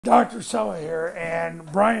Dr. Sella here,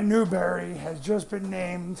 and Brian Newberry has just been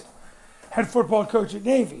named head football coach at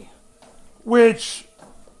Navy, which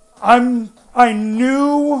I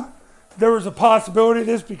knew there was a possibility of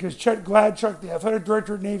this because Chet Gladchuck, the athletic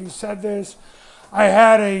director at Navy, said this. I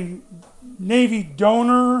had a Navy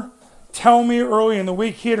donor tell me early in the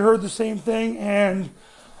week he had heard the same thing, and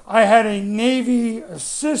I had a Navy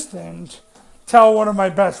assistant tell one of my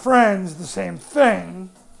best friends the same thing.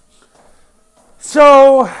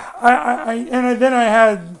 So then I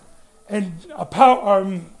had an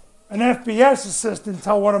FBS assistant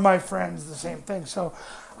tell one of my friends the same thing. So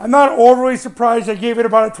I'm not overly surprised. I gave it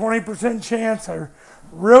about a 20% chance. I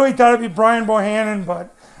really thought it'd be Brian Bohannon,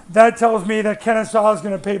 but that tells me that Kennesaw is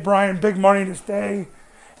going to pay Brian big money to stay,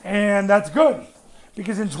 and that's good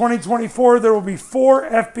because in 2024 there will be 4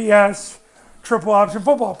 FBS triple option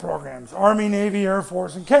football programs: Army, Navy, Air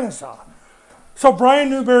Force, and Kennesaw. So Brian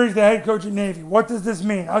Newberry is the head coach at Navy. What does this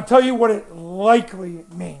mean? I'll tell you what it likely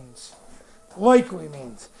means. Likely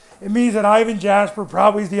means. It means that Ivan Jasper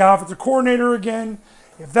probably is the offensive coordinator again.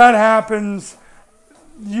 If that happens,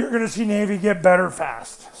 you're going to see Navy get better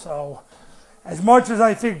fast. So as much as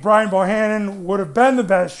I think Brian Bohannon would have been the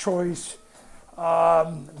best choice,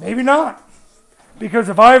 maybe not. Because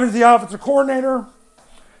if Ivan's the offensive coordinator,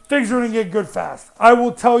 things are going to get good fast. I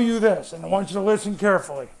will tell you this, and I want you to listen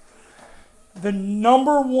carefully. The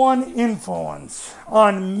number one influence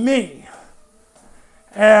on me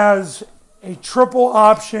as a triple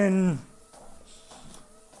option,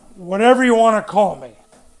 whatever you want to call me,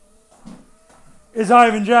 is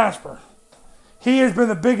Ivan Jasper. He has been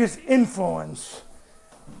the biggest influence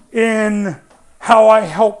in how I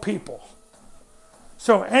help people.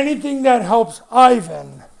 So anything that helps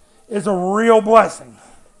Ivan is a real blessing.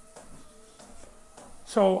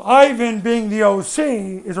 So Ivan being the OC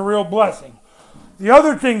is a real blessing. The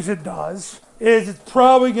other things it does is it's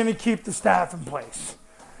probably going to keep the staff in place.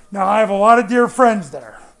 Now, I have a lot of dear friends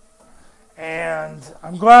there, and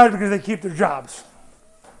I'm glad because they keep their jobs.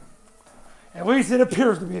 At least it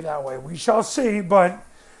appears to be that way. We shall see, but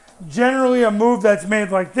generally a move that's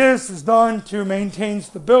made like this is done to maintain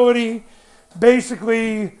stability.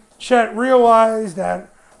 Basically, Chet realized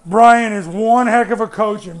that Brian is one heck of a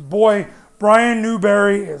coach, and boy, Brian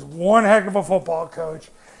Newberry is one heck of a football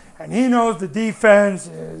coach. And he knows the defense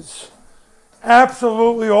is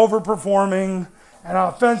absolutely overperforming. And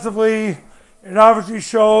offensively, it obviously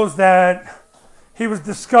shows that he was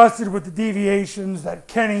disgusted with the deviations that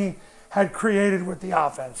Kenny had created with the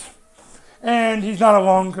offense. And he's not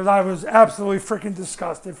alone because I was absolutely freaking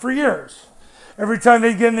disgusted for years. Every time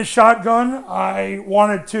they'd get in the shotgun, I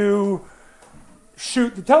wanted to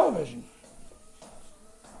shoot the television.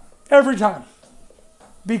 Every time.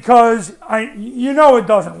 Because you know it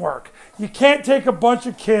doesn't work. You can't take a bunch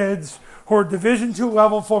of kids who are Division II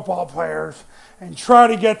level football players and try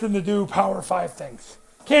to get them to do Power 5 things.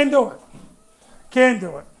 Can't do it. Can't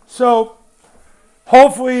do it. So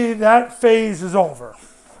hopefully that phase is over.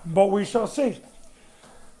 But we shall see.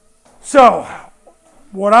 So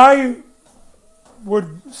what I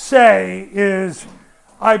would say is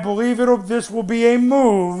I believe this will be a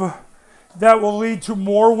move that will lead to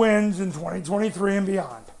more wins in 2023 and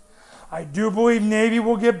beyond. I do believe Navy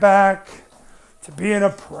will get back to being a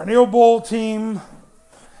perennial bowl team.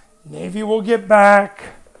 Navy will get back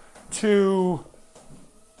to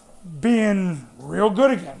being real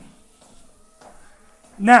good again.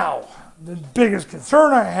 Now, the biggest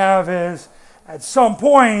concern I have is at some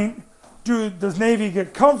point, does Navy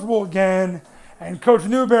get comfortable again? And Coach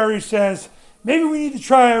Newberry says, maybe we need to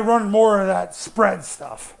try and run more of that spread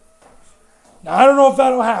stuff. Now, I don't know if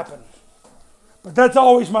that'll happen, but that's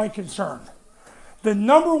always my concern. The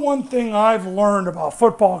number one thing I've learned about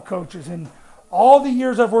football coaches in all the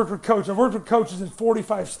years I've worked with coaches in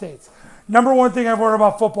 45 states. Number one thing I've learned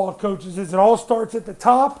about football coaches is it all starts at the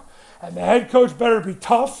top, and the head coach better be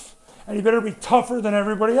tough, and he better be tougher than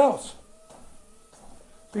everybody else.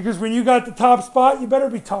 Because when you got the top spot, you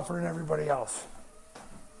better be tougher than everybody else.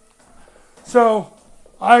 So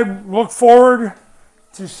I look forward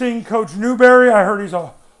to seeing Coach Newberry. I heard he's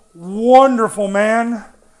a wonderful man.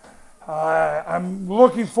 I'm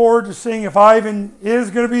looking forward to seeing if Ivan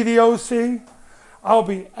is going to be the OC. I'll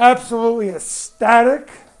be absolutely ecstatic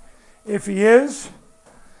if he is.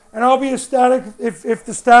 And I'll be ecstatic if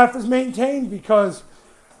the staff is maintained because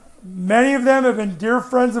many of them have been dear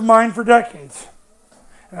friends of mine for decades.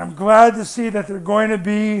 And I'm glad to see that they're going to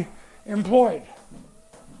be employed.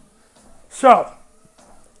 So,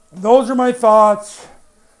 those are my thoughts.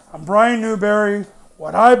 I'm Brian Newberry.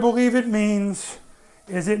 What I believe it means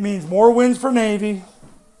is more wins for Navy.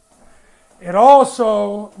 It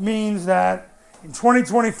also means that In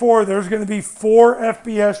 2024, there's going to be 4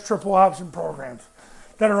 FBS triple option programs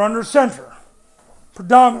that are under center,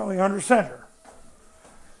 predominantly under center.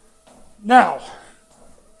 Now,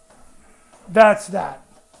 that's that.